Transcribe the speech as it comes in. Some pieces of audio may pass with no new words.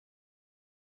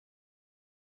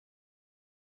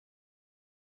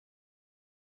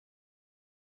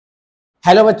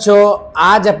Hello बच्चों,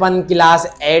 आज अपन class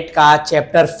 8 का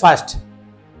चैप्टर फर्स्ट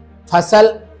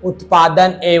फसल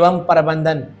उत्पादन एवं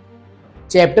प्रबंधन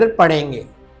चैप्टर पढ़ेंगे।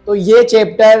 तो ये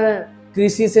चैप्टर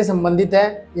कृषि से संबंधित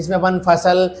है, जिसमें अपन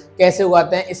फसल कैसे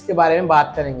उगाते हैं इसके बारे में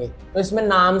बात करेंगे। तो इसमें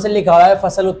नाम से लिखा हुआ है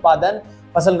फसल उत्पादन,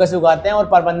 फसल कैसे उगाते हैं, और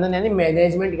प्रबंधन यानी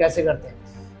मैनेजमेंट कैसे करते हैं।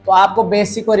 तो आपको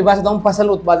बेसिक और रिवाइज बताऊं, फसल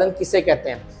उत्पादन किसे कहते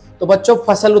हैं। तो बच्चों,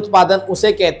 फसल उत्पादन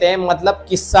उसे कहते हैं मतलब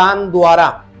किसान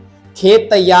द्वारा खेत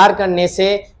तैयार करने से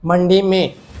मंडी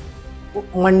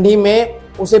में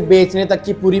उसे बेचने तक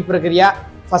की पूरी प्रक्रिया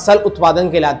फसल उत्पादन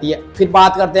कहलाती है। फिर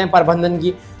बात करते हैं प्रबंधन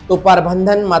की। तो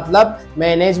प्रबंधन मतलब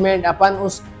मैनेजमेंट, अपन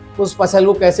उस फसल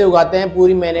को कैसे उगाते हैं,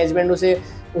 पूरी मैनेजमेंट,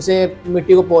 उसे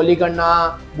मिट्टी को पॉली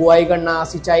करना, बुआई करना,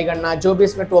 सिंचाई करना, जो भी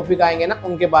इसमें टॉपिक आएंगे ना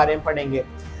उनके बारे में पढ़ेंगे।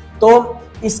 तो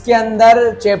इसके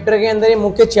अंदर चैप्टर के अंदर ये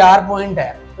मुख्य 4 पॉइंट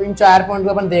है। तो इन 4 पॉइंट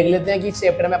को अपन देख लेते हैं कि इस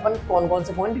चैप्टर में अपन कौन कौन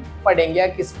से पॉइंट पढ़ेंगे या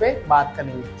किस पे बात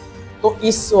करेंगे। तो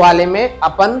इस वाले में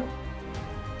अपन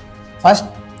फर्स्ट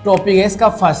टॉपिक है इसका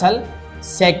फसल,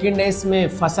 सेकंड है इसमें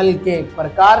फसल के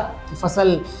प्रकार,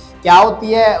 फसल क्या होती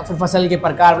है, फिर फसल के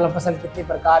प्रकार मतलब फसल कितने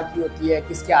प्रकार की होती है,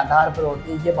 किसके आधार पर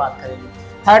होती है, ये बात करेंगे।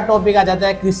 थर्ड टॉपिक आ जाता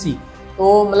है कृषि।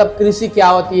 तो मतलब कृषि क्या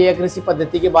होती है, कृषि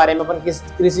पद्धति के बारे में, अपन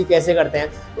कृषि कैसे करते हैं,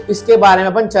 तो इसके बारे में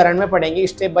अपन चरण में पढ़ेंगे,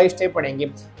 स्टेप बाय स्टेप पढ़ेंगे।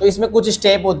 तो इसमें कुछ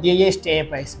स्टेप होती है, ये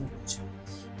स्टेप है, इसमें कुछ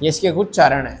ये इसके कुछ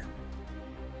चरण है।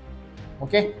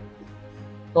 ओके,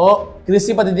 तो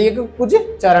कृषि पद्धति के कुछ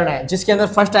चरण है, जिसके अंदर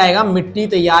फर्स्ट आएगा मिट्टी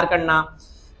तैयार करना।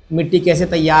 मिट्टी कैसे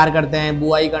तैयार करते हैं,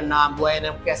 बुआई करना, बुआई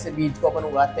में कैसे बीज को अपन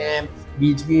उगाते हैं,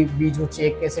 बीज को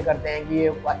चेक कैसे करते हैं कि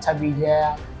ये अच्छा बीज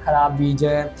है, खराब बीज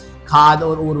है, खाद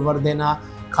और उर्वर देना,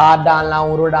 खाद डालना,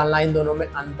 उर्वर डालना, इन दोनों में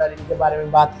अंतर, इनके बारे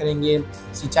में बात करेंगे।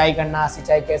 सिंचाई करना,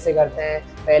 सिंचाई कैसे करते हैं,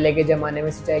 पहले के ज़माने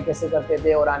में सिंचाई कैसे करते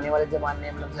थे और आने वाले ज़माने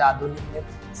में मतलब आधुनिक में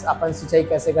अपन सिंचाई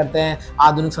कैसे करते हैं,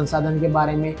 आधुनिक संसाधन के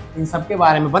बारे में, इन सब के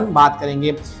बारे में अपन बात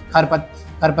करेंगे।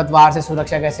 खरपतवार से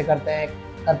सुरक्षा कैसे करते हैं,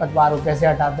 खरपतवार को कैसे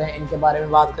हटाते हैं, इनके बारे में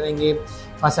बात करेंगे।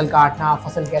 फसल काटना,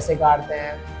 फसल कैसे काटते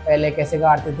हैं, पहले कैसे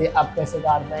काटते थे, अब कैसे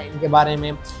काटते हैं, इनके बारे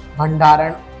में।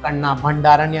 भंडारण करना,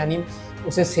 भंडारण यानी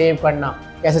उसे सेव करना,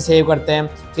 कैसे सेव करते हैं।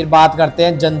 फिर बात करते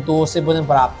हैं जंतुओं से भोजन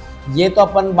प्राप्त। ये तो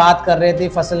अपन बात कर रहे थे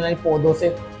फसल यानी पौधों से,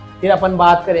 फिर अपन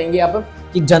बात करेंगे अब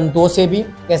कि जंतुओं से भी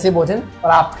कैसे भोजन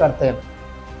प्राप्त करते हैं।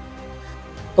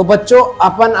 तो बच्चों,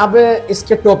 अपन अब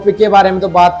इसके टॉपिक के बारे में तो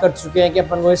बात कर चुके हैं कि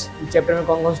अपन को इस चैप्टर में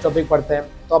कौन कौन से टॉपिक पढ़ते हैं।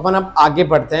 तो अपन अब आगे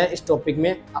बढ़ते हैं, इस टॉपिक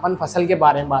में अपन फसल के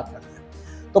बारे में बात करते हैं।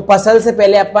 तो फसल से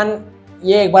पहले अपन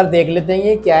ये एक बार देख लेते हैं,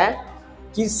 ये क्या है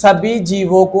कि सभी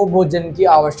जीवों को भोजन की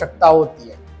आवश्यकता होती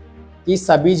है, कि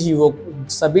सभी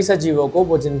सजीवों को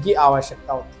भोजन की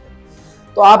आवश्यकता होती है।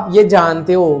 तो आप ये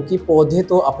जानते हो कि पौधे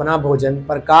तो अपना भोजन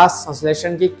प्रकाश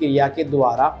संश्लेषण की क्रिया के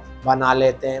द्वारा बना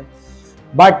लेते हैं,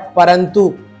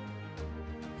 परंतु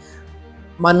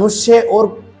मनुष्य और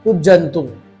कुछ जंतु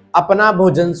अपना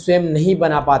भोजन स्वयं नहीं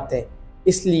बना पाते,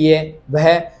 इसलिए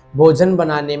वह भोजन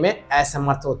बनाने में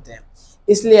असमर्थ होते हैं।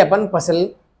 इसलिए अपन फसल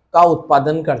का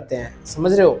उत्पादन करते हैं,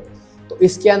 समझ रहे हो। तो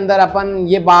इसके अंदर अपन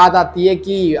ये बात आती है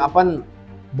कि अपन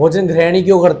भोजन ग्रहण ही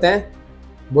क्यों करते हैं,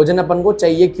 भोजन अपन को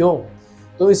चाहिए क्यों।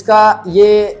 तो इसका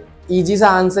ये इजी सा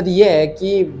आंसर ये है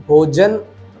कि भोजन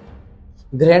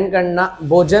ग्रहण करना,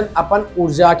 भोजन अपन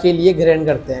ऊर्जा के लिए ग्रहण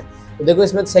करते हैं। तो देखो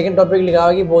इसमें सेकंड टॉपिक लिखा हुआ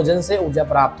है कि भोजन से ऊर्जा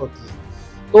प्राप्त होती है।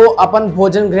 तो अपन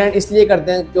भोजन ग्रहण इसलिए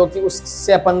करते हैं क्योंकि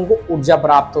उससे अपन को ऊर्जा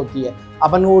प्राप्त होती है।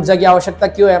 अपन को ऊर्जा की आवश्यकता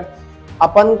क्यों है,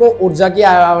 अपन को ऊर्जा की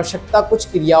आवश्यकता कुछ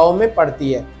क्रियाओं में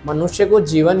पड़ती है। मनुष्य को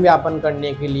जीवन व्यापन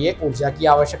करने के लिए ऊर्जा की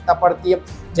आवश्यकता पड़ती है।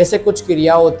 जैसे कुछ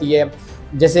क्रिया होती है,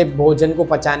 जैसे भोजन को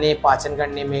पचाने, पाचन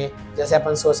करने में, जैसे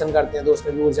अपन श्वसन करते हैं तो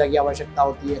उसमें भी ऊर्जा की आवश्यकता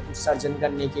होती है, उत्सर्जन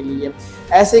करने के लिए।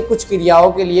 ऐसे कुछ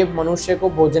क्रियाओं के लिए मनुष्य को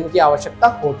भोजन की आवश्यकता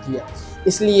होती है,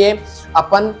 इसलिए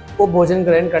अपन को भोजन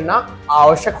ग्रहण करना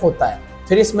आवश्यक होता है।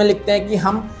 फिर इसमें लिखते हैं कि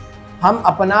हम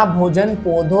अपना भोजन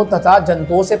पौधों तथा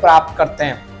जंतुओं से प्राप्त करते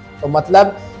हैं। तो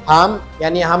मतलब हम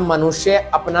मनुष्य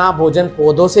अपना भोजन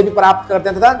पौधों से भी प्राप्त करते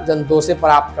हैं तथा जंतुओं से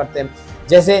प्राप्त करते हैं।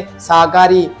 जैसे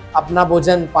शाकाहारी अपना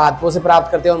भोजन पादपों से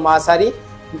प्राप्त करते हैं और मांसाहारी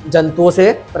जंतुओं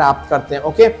से प्राप्त करते हैं।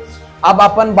 ओके, अब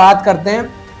अपन बात करते हैं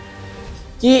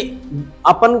कि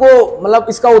अपन को मतलब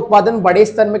इसका उत्पादन बड़े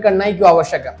स्तर में करना ही क्यों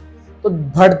आवश्यक है। तो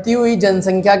बढ़ती हुई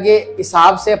जनसंख्या के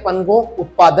हिसाब से अपन को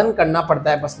उत्पादन करना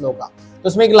पड़ता है फसलों का। तो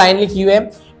उसमें एक लाइन लिखी हुई है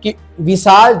कि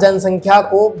विशाल जनसंख्या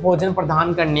को भोजन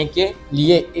प्रदान करने के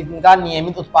लिए इनका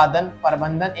नियमित उत्पादन,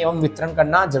 प्रबंधन एवं वितरण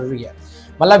करना जरूरी है।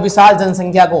 मतलब विशाल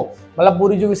जनसंख्या को, मतलब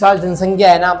पूरी जो विशाल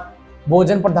जनसंख्या है ना,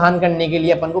 भोजन प्रदान करने के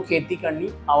लिए अपन को खेती करनी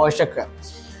आवश्यक है।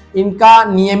 इनका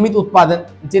नियमित उत्पादन,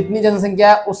 जितनी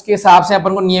जनसंख्या है उसके हिसाब से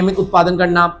अपन को नियमित उत्पादन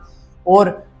करना, और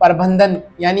प्रबंधन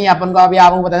यानी अपन को अभी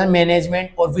आपको पता है मैनेजमेंट,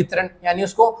 और वितरण यानी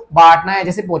उसको बांटना है,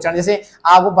 जैसे पहुंचाना। जैसे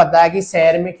आपको पता है कि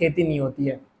शहर में खेती नहीं होती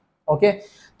है, ओके,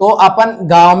 तो अपन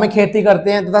गांव में खेती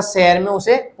करते हैं तथा शहर में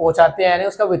उसे पहुंचाते हैं, यानी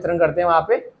उसका वितरण करते हैं, वहां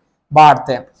पे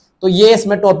बांटते हैं। तो ये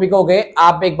इसमें टॉपिक हो गए,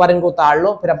 आप एक बार इनको उतार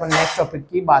लो, फिर अपन नेक्स्ट टॉपिक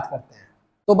की बात करते हैं।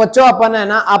 तो बच्चों अपन है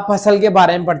ना अब फसल के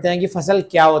बारे में पढ़ते हैं कि फसल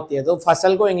क्या होती है। तो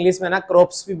फसल को इंग्लिश में ना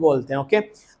क्रॉप्स भी बोलते हैं, ओके।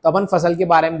 तो अपन फसल के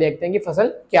बारे में देखते हैं कि फसल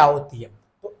क्या होती है।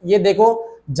 तो ये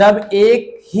देखो, जब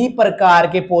एक ही प्रकार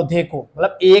के पौधे को,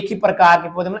 मतलब एक ही प्रकार के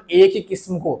पौधे मतलब एक ही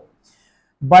किस्म को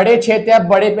बड़े क्षेत्र या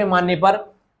बड़े पैमाने पर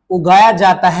उगाया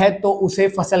जाता है तो उसे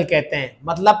फसल कहते हैं।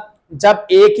 मतलब जब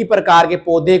एक ही प्रकार के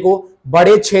पौधे को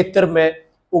बड़े क्षेत्र में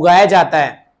उगाया जाता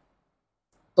है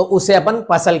तो उसे अपन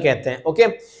फसल कहते हैं, ओके।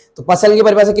 तो फसल की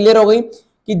परिभाषा क्लियर हो गई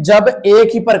कि जब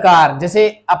एक ही प्रकार, जैसे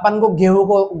अपन को गेहूं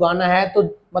को उगाना है तो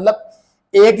मतलब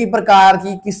एक ही प्रकार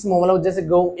की किस्म, मतलब जैसे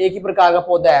गेहूं एक ही प्रकार का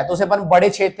पौधा है तो उसे अपन बड़े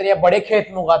क्षेत्र या बड़े खेत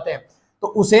में उगाते हैं तो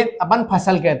उसे अपन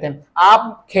फसल कहते हैं।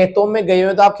 आप खेतों में गए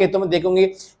हो तो आप खेतों में देखोगे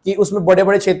कि उसमें बड़े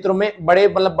बड़े क्षेत्रों में बड़े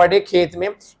मतलब बड़े खेत में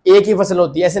एक ही फसल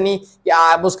होती है। ऐसे नहीं कि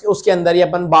आप उसके अंदर ही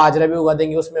अपन बाजरा भी उगा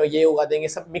देंगे, उसमें ये उगा देंगे,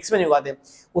 सब मिक्स में नहीं उगाते,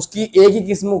 उसकी एक ही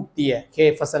किस्म उगती है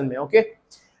खेत फसल में, ओके।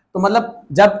 तो मतलब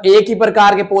जब एक ही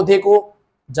प्रकार के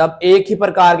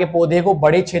पौधे को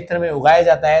बड़े क्षेत्र में उगाया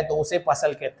जाता है तो उसे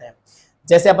फसल कहते हैं।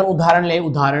 जैसे अपन उदाहरण ले,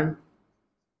 उदाहरण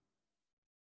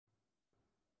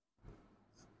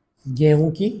गेहूं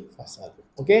की फसल,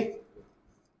 ओके,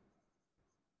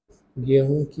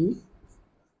 गेहूं की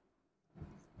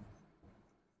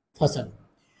फसल।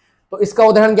 तो इसका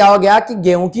उदाहरण क्या हो गया कि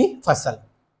गेहूं की फसल।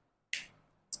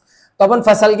 तो अपन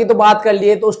फसल की तो बात कर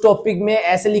लिए, तो उस टॉपिक में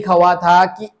ऐसे लिखा हुआ था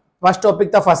कि फर्स्ट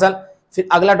टॉपिक था फसल, फिर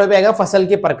अगला टॉपिक आएगा फसल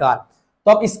के प्रकार।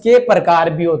 तो अब इसके प्रकार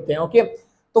भी होते हैं, ओके।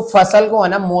 तो फसल को है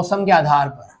ना मौसम के आधार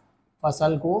पर,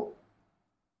 फसल को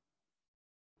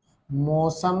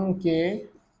मौसम के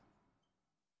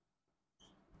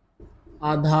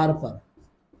आधार पर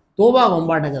दो भागों में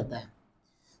बांटा जाता है।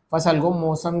 फसल को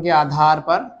मौसम के आधार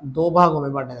पर दो भागों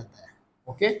में बांटा जाता है,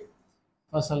 ओके।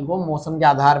 फसल को मौसम के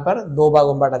आधार पर दो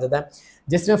भागों में बांटा जाता है,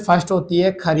 जिसमें फर्स्ट होती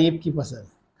है खरीफ की फसल,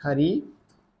 खरीफ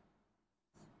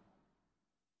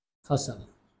फसल,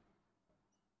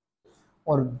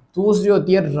 और दूसरी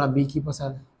होती है रबी की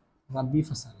फसल, रबी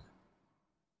फसल,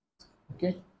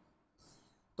 ओके।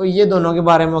 तो ये दोनों के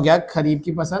बारे में हो गया, खरीफ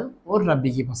की फसल और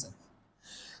रबी की फसल।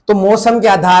 तो मौसम के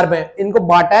आधार पर इनको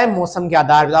बांटा है, मौसम के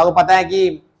आधार पर। आपको पता है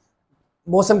कि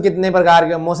मौसम कितने प्रकार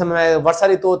के मौसम में वर्षा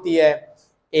ऋतु होती है,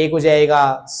 एक हो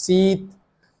जाएगा शीत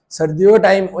सर्दियों का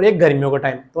टाइम और एक गर्मियों का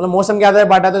टाइम। तो मतलब मौसम के आधार पर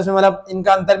बांटा, तो इसमें मतलब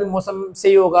इनका अंतर भी मौसम से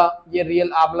ही होगा, ये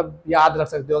रियल आप मतलब याद रख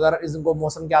सकते हो अगर इसको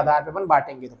मौसम के आधार पर अपन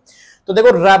बांटेंगे तो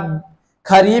देखो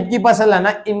खरीफ की फसल है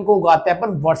ना, इनको उगाते हैं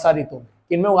अपन वर्षा ऋतु में।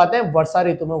 किन में उगाते हैं? वर्षा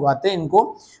ऋतु में उगाते हैं, इनको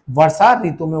वर्षा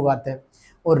ऋतु में उगाते हैं।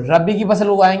 और रबी की फसल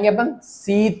उगाएंगे अपन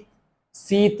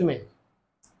शीत में,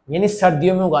 यानी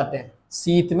सर्दियों में उगाते हैं,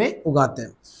 शीत में उगाते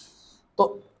हैं। तो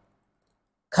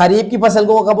खरीफ की फसल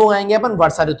को कब उगाएंगे अपन?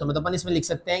 वर्षा ऋतु में। तो अपन इसमें लिख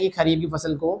सकते हैं कि खरीफ की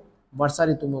फसल को वर्षा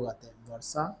ऋतु में उगाते हैं,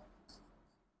 वर्षा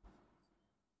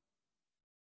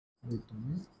ऋतु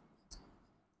में,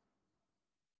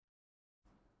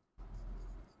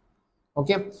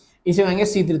 ओके। इसे उगाएंगे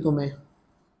शीत ऋतु में,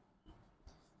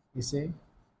 इसे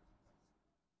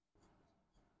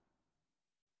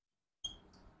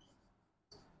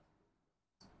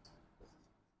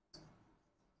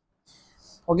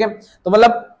ओके। तो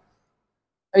मतलब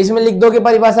इसमें लिख दो कि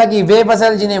परिभाषा की वे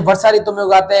फसल जिन्हें वर्षा ऋतु में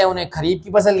उगाते हैं उन्हें खरीफ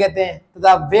की फसल कहते हैं,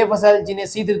 तथा वे फसल जिन्हें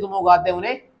शीत ऋतु में उगाते हैं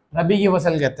उन्हें रबी की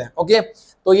फसल कहते हैं, ओके।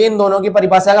 तो ये इन दोनों की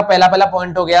परिभाषा का पहला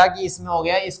पॉइंट हो गया कि इसमें हो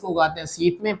गया इसको उगाते हैं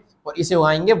शीत में और इसे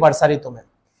उगाएंगे वर्षा ऋतु में।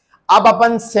 अब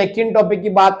अपन सेकंड टॉपिक की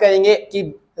बात करेंगे कि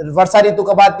वर्षा ऋतु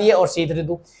कब आती है और शीत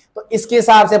ऋतु। तो इसके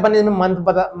हिसाब से अपन इसमें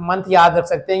मंथ याद रख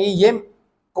सकते हैं कि ये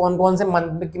कौन कौन से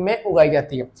मंथ में उगाई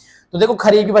जाती है। तो देखो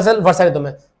खरीफ की फसल वर्षा ऋतु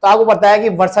में, तो आपको पता है कि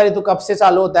वर्षा ऋतु कब से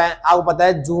चालू होता है? आपको पता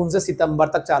है जून से सितंबर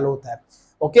तक चालू होता है,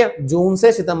 ओके। जून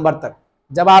से सितंबर तक,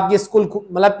 जब आपकी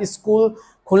स्कूल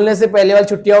खुलने से पहले वाली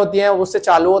छुट्टियां होती हैं उससे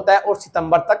चालू होता है और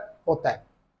सितंबर तक होता है।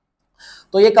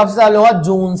 तो ये कब से चालू होगा?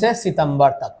 जून से सितंबर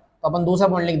तक। तो अपन दूसरा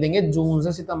पॉइंट लिख देंगे, जून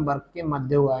से सितंबर के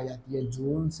मध्य उगाई जाती है,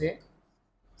 जून से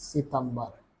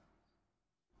सितंबर,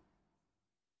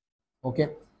 ओके।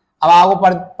 अब आपको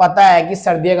पता है कि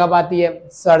सर्दियां कब आती है?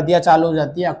 सर्दियां चालू हो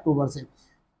जाती है अक्टूबर से,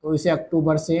 तो इसे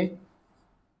अक्टूबर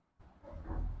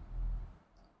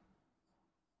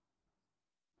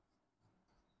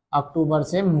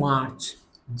से मार्च,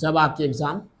 जब आपकी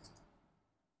एग्जाम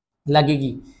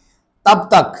लगेगी तब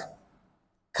तक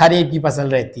खरीफ की फसल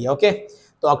रहती है, ओके।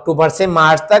 तो अक्टूबर से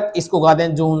मार्च तक इसको उगाते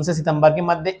हैं, जून से सितंबर के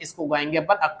मध्य इसको उगाएंगे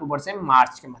अपन अक्टूबर से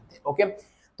मार्च के मध्य। ओके,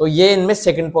 तो ये इनमें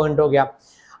सेकंड पॉइंट हो गया।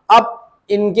 अब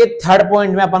इनके थर्ड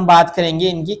पॉइंट में अपन बात करेंगे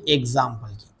इनकी एग्जाम्पल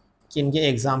की, कि इनके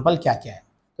एग्जाम्पल क्या क्या है।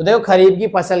 तो देखो खरीफ की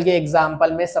फसल के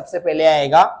एग्जाम्पल में सबसे पहले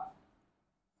आएगा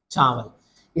चावल,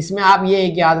 इसमें आप ये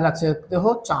एक याद रख सकते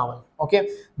हो चावल। ओके,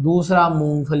 दूसरा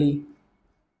मूंगफली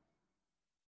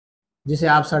जिसे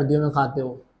आप सर्दियों में खाते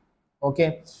हो। ओके,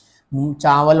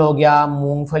 चावल हो गया,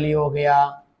 मूंगफली हो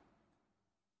गया,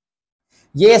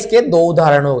 ये इसके दो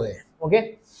उदाहरण हो गए। ओके,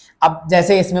 अब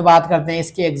जैसे इसमें बात करते हैं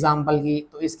इसके एग्जाम्पल की,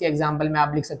 तो इसके एग्जाम्पल में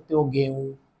आप लिख सकते हो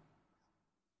गेहूं।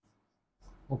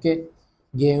 ओके,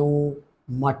 गेहूं,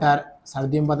 मटर,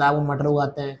 सर्दियों में पता है वो मटर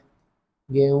उगाते हैं,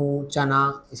 गेहूं,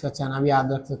 चना, इसका चना भी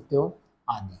याद रख सकते हो,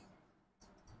 आदि।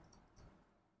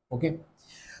 ओके,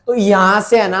 तो यहां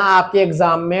से है ना आपके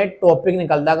एग्जाम में टॉपिक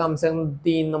निकलता है कम से कम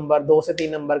 3 नंबर, 2 से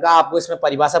 3 नंबर का। आपको इसमें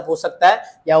परिभाषा पूछ सकता है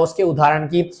या उसके उदाहरण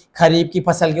की, खरीफ की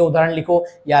फसल के उदाहरण लिखो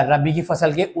या रबी की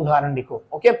फसल के उदाहरण लिखो।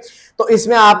 ओके, तो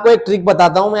इसमें आपको एक ट्रिक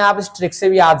बताता हूं मैं, आप इस ट्रिक से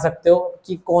भी याद सकते हो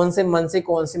कि कौन से मन से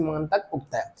कौन से मन तक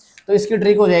उगता है। तो इसकी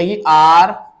ट्रिक हो जाएगी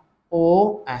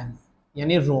ROM,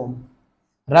 यानी रोम।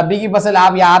 रबी की फसल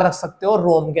आप याद रख सकते हो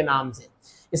रोम के नाम से,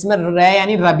 इसमें र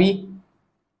यानी रबी,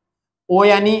 ओ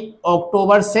यानी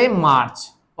अक्टूबर से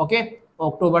मार्च। ओके,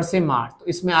 अक्टूबर से मार्च, तो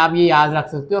इसमें आप ये याद रख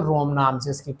सकते हो रोम नाम से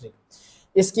इसकी ट्रिक।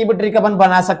 इसकी भी ट्रिक अपन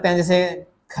बना सकते हैं, जैसे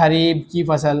खरीफ की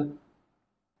फसल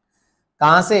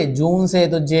कहां से, जून से,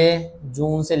 तो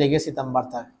जून से लेके सितंबर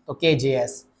तक, तो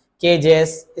KJS,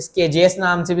 इस KJS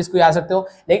नाम से भी इसको याद सकते हो।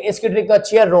 लेकिन इसकी ट्रिक तो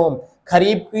अच्छी है रोम,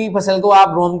 खरीफ की फसल को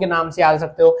आप रोम के नाम से याद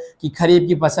सकते हो कि खरीफ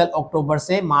की फसल अक्टूबर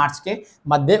से मार्च के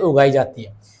मध्य उगाई जाती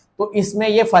है। तो इसमें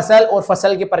ये फसल और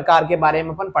फसल के प्रकार के बारे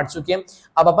में अपन पढ़ चुके हैं।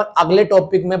 अब अपन अगले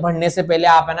टॉपिक में बढ़ने से पहले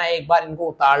आप है ना एक बार इनको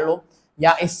उतार लो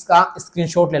या इसका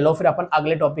स्क्रीनशॉट ले लो, फिर अपन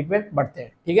अगले टॉपिक पे बढ़ते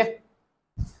हैं। ठीक है,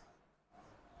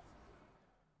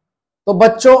 तो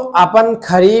बच्चों अपन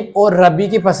खरीफ और रबी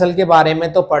की फसल के बारे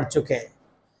में तो पढ़ चुके हैं।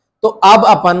 तो अब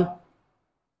अपन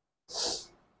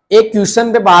एक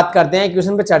क्वेश्चन पे बात करते हैं,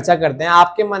 क्वेश्चन पे चर्चा करते हैं।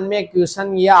 आपके मन में एक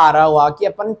क्वेश्चन ये आ रहा हुआ कि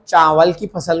अपन चावल की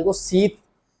फसल को शीत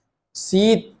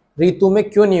ऋतु में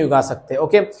क्यों नहीं उगा सकते।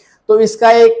 ओके, तो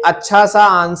इसका एक अच्छा सा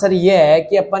आंसर ये है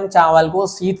कि अपन चावल को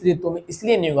शीत ऋतु में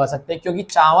इसलिए नहीं उगा सकते क्योंकि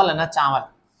चावल है ना, चावल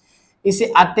इसे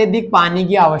अत्यधिक पानी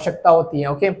की आवश्यकता होती है।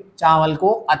 ओके, चावल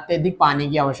को अत्यधिक पानी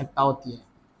की आवश्यकता होती है।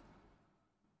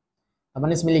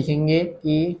 अपन इसमें लिखेंगे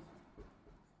कि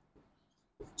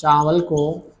चावल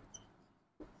को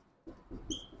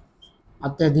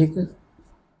अत्यधिक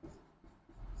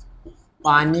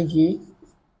पानी की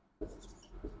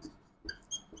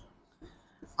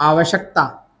आवश्यकता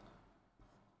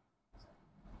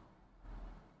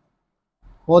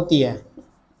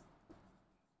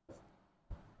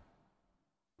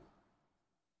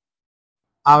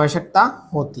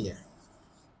होती है।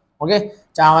 ओके,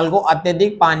 चावल को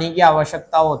अत्यधिक पानी की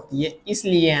आवश्यकता होती है,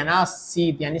 इसलिए है ना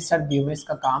शीत यानी सर्दियों में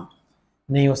इसका काम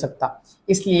नहीं हो सकता,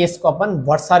 इसलिए इसको अपन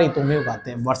वर्षा ऋतु में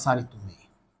उगाते हैं, वर्षा ऋतु में।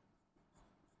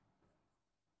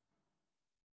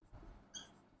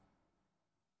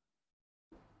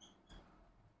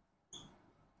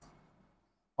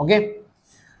 ओके,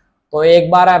 तो एक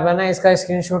बार आप है ना इसका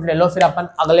स्क्रीनशॉट ले लो, फिर अपन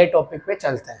अगले टॉपिक पे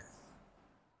चलते हैं।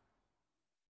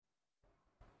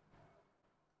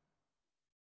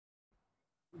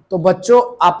 तो बच्चों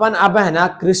अपन अब है ना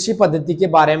कृषि पद्धति के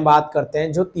बारे में बात करते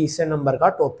हैं, जो तीसरे नंबर का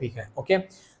टॉपिक है। ओके,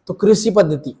 तो कृषि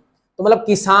पद्धति तो मतलब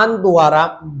किसान द्वारा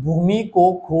भूमि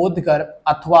को खोदकर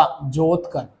अथवा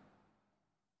जोतकर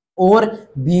और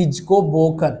बीज को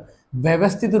बोकर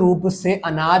व्यवस्थित रूप से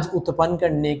अनाज उत्पन्न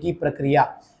करने की प्रक्रिया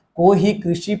को ही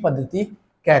कृषि पद्धति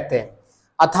कहते हैं।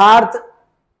 अर्थात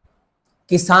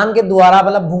किसान के द्वारा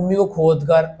मतलब भूमि को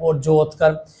खोदकर और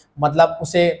जोतकर, मतलब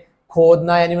उसे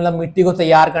खोदना यानी मतलब मिट्टी को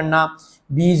तैयार करना,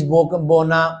 बीज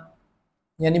बोना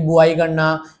यानी बुआई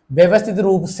करना, व्यवस्थित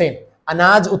रूप से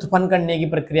अनाज उत्पन्न करने की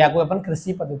प्रक्रिया को अपन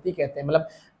कृषि पद्धति कहते हैं। मतलब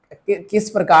किस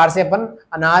प्रकार से अपन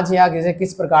अनाज या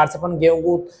किस प्रकार से अपन गेहूं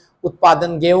को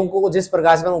उत्पादन, गेहूं को जिस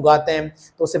प्रकार से अपन उगाते हैं,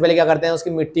 तो उससे पहले क्या करते हैं, उसकी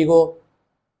मिट्टी को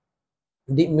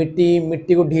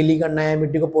ढीली करना है,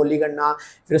 मिट्टी को पोली करना,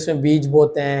 फिर उसमें बीज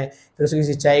बोते हैं, फिर उसकी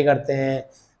सिंचाई करते हैं।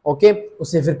 ओके,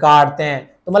 उसे फिर काटते हैं।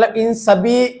 तो मतलब इन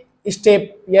सभी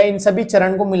स्टेप या इन सभी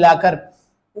चरण को मिलाकर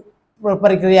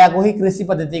प्रक्रिया को ही कृषि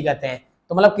पद्धति कहते हैं।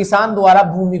 तो मतलब किसान द्वारा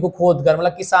भूमि को खोदकर,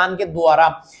 मतलब किसान के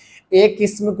द्वारा एक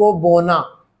किस्म को बोना,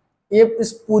 ये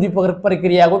इस पूरी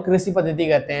प्रक्रिया को कृषि पद्धति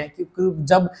कहते हैं। कि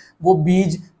जब वो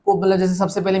बीज को मतलब जैसे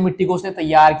सबसे पहले मिट्टी को उसने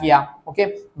तैयार किया। ओके,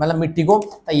 मतलब मिट्टी को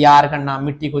तैयार करना,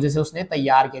 मिट्टी को जैसे उसने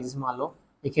तैयार किया, जैसे मान लो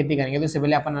ये खेती करेंगे तो इससे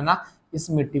पहले अपन है ना इस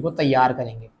मिट्टी को तैयार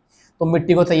करेंगे। तो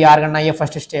मिट्टी को तैयार करना, ये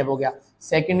फर्स्ट स्टेप हो गया।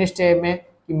 सेकंड स्टेप में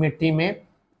कि मिट्टी में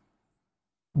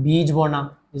बीज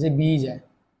बोना, जैसे बीज है,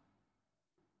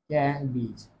 क्या है,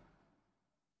 बीज,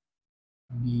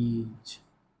 बीज,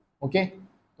 ओके।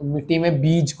 तो मिट्टी में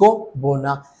बीज को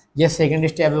बोना, ये सेकंड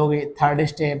स्टेप हो गई। थर्ड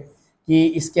स्टेप कि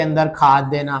इसके अंदर खाद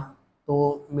देना,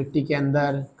 तो मिट्टी के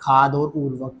अंदर खाद और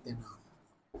उर्वरक देना,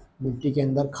 मिट्टी के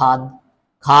अंदर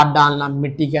खाद डालना,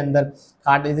 मिट्टी के अंदर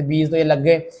खाद, जैसे बीज तो ये लग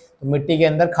गए तो मिट्टी के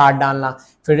अंदर खाद डालना।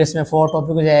 फिर इसमें 4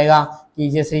 टॉपिक हो जाएगा कि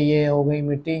जैसे ये हो गई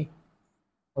मिट्टी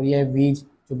और ये बीज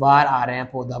जो बाहर आ रहे हैं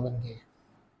पौधा बन के,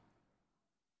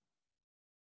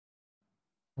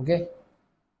 ओके,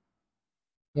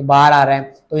 ये बाहर आ रहे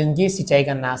हैं तो इनकी सिंचाई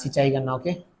करना,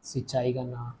 ओके, सिंचाई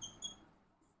करना।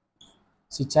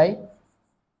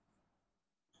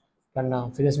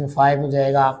 फिर इसमें 5 हो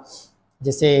जाएगा,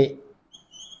 जैसे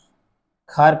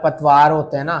खरपतवार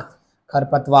होते हैं ना,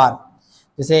 खरपतवार,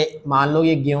 जैसे मान लो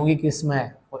ये गेहूं की किस्म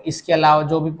है और इसके अलावा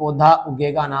जो भी पौधा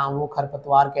उगेगा ना वो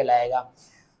खरपतवार कहलाएगा,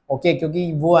 ओके,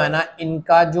 क्योंकि वो है ना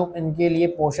इनका जो इनके लिए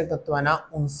पोषक तत्व है ना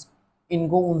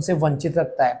इनको उनसे वंचित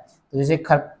रखता है। तो जैसे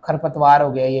खरपतवार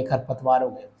हो गया, ये खरपतवार हो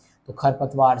गए, तो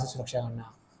खरपतवार से सुरक्षा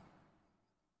करना,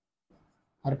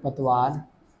 खरपतवार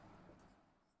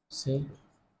से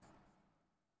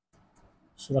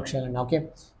सुरक्षा करना, ओके।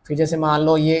 फिर जैसे मान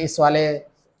लो ये इस वाले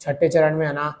छठे चरण में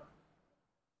है ना,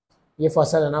 ये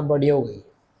फसल है ना बड़ी हो गई,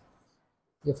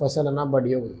 ये फसल है ना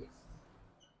बड़ी हो गई,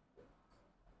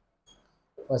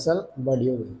 फसल बड़ी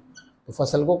हो गई, तो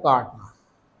फसल को काटना।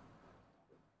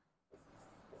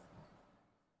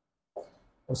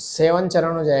 और 7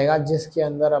 चरण हो जाएगा जिसके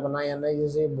अंदर अपना यानी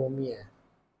जैसे भूमि है,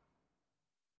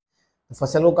 तो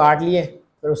फसल को काट लिए,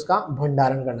 फिर उसका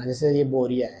भंडारण करना, जैसे ये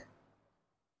बोरिया है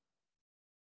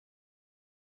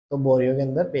तो बोरियों के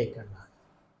अंदर पैक करना,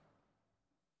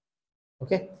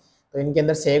 ओके। तो इनके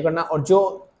अंदर सेव करना, और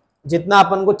जो जितना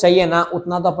अपन को चाहिए ना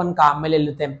उतना तो अपन काम में ले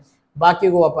लेते हैं, बाकी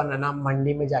को अपन है ना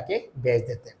मंडी में जाके बेच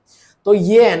देते हैं। तो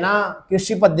ये है ना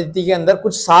कृषि पद्धति के अंदर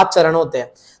कुछ 7 चरण होते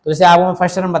हैं। तो जैसे आपको मैं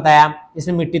फर्स्ट चरण बताया,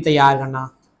 इसमें मिट्टी तैयार करना,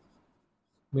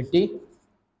 मिट्टी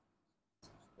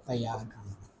तैयार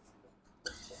करना।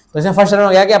 तो इसमें फर्स्ट चरण हो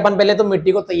गया कि अपन पहले तो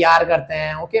मिट्टी को तैयार करते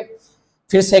हैं, ओके।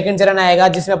 फिर सेकंड चरण आएगा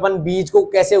जिसमें अपन बीज को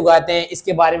कैसे उगाते हैं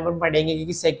इसके बारे में अपन पढ़ेंगे,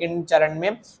 क्योंकि सेकंड चरण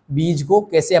में बीज को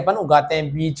कैसे अपन उगाते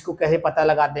हैं, बीज को कैसे पता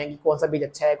लगाते हैं कि कौन सा बीज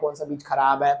अच्छा है कौन सा बीज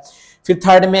खराब है। फिर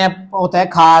थर्ड में होता है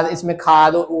खाद, इसमें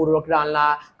खाद और उर्वरक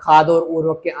डालना, खाद और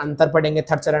उर्वरक के अंतर पढ़ेंगे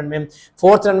थर्ड चरण में।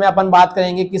 फोर्थ चरण में अपन बात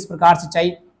करेंगे किस प्रकार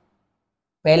सिंचाई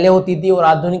पहले होती थी और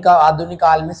आधुनिक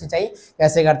काल में सिंचाई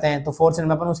कैसे करते हैं, तो फोर्थ चरण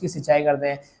में अपन उसकी सिंचाई करते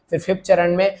हैं। फिर फिफ्थ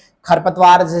चरण में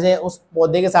खरपतवार जैसे उस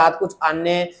पौधे के साथ कुछ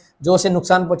अन्य जो उसे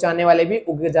नुकसान पहुंचाने वाले भी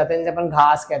उग जाते हैं, जैसे अपन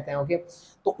घास कहते हैं, ओके।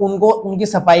 तो उनकी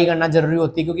सफाई करना जरूरी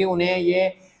होती है, क्योंकि उन्हें ये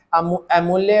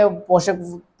अमूल्य पोषक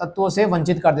तत्वों से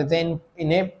वंचित कर देते हैं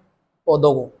इन्हें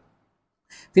पौधों को।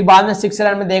 फिर बाद में 6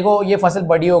 चरण में देखो ये फसल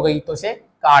बड़ी हो गई तो इसे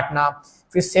काटना।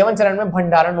 फिर 7 चरण में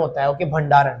भंडारण होता है, ओके,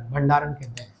 भंडारण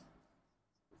कहते हैं।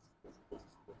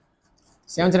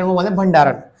 7 चरण में बोलते हैं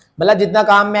भंडारण, मतलब जितना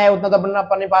काम में आए उतना तो अपन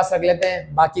अपने पास रख लेते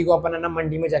हैं, बाकी को अपन ना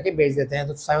मंडी में जाके बेच देते हैं।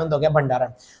 तो 7th हो गया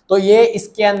भंडारण। तो ये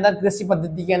इसके अंदर कृषि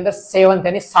पद्धति के अंदर 7th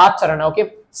यानी 7 चरण है, ओके,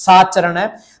 7 चरण है।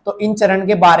 तो इन चरण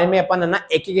के बारे में अपन है ना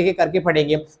एक एक करके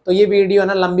पढ़ेंगे। तो ये वीडियो है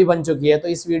ना लंबी बन चुकी है, तो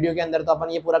इस वीडियो के अंदर तो अपन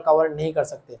ये पूरा कवर नहीं कर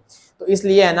सकते, तो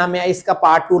इसलिए है ना मैं इसका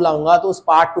पार्ट 2 लाऊंगा। तो उस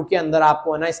पार्ट 2 के अंदर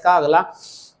आपको है ना इसका अगला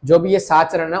जो भी ये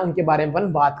 7 चरण है उनके बारे में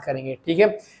अपन बात करेंगे, ठीक है।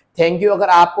 Thank you. अगर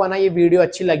आपको है ना ये वीडियो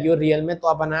अच्छी लगी हो रियल में तो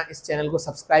आप है ना इस चैनल को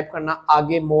सब्सक्राइब करना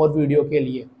आगे मोर वीडियो के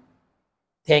लिए।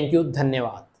 थैंक यू,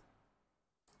 धन्यवाद।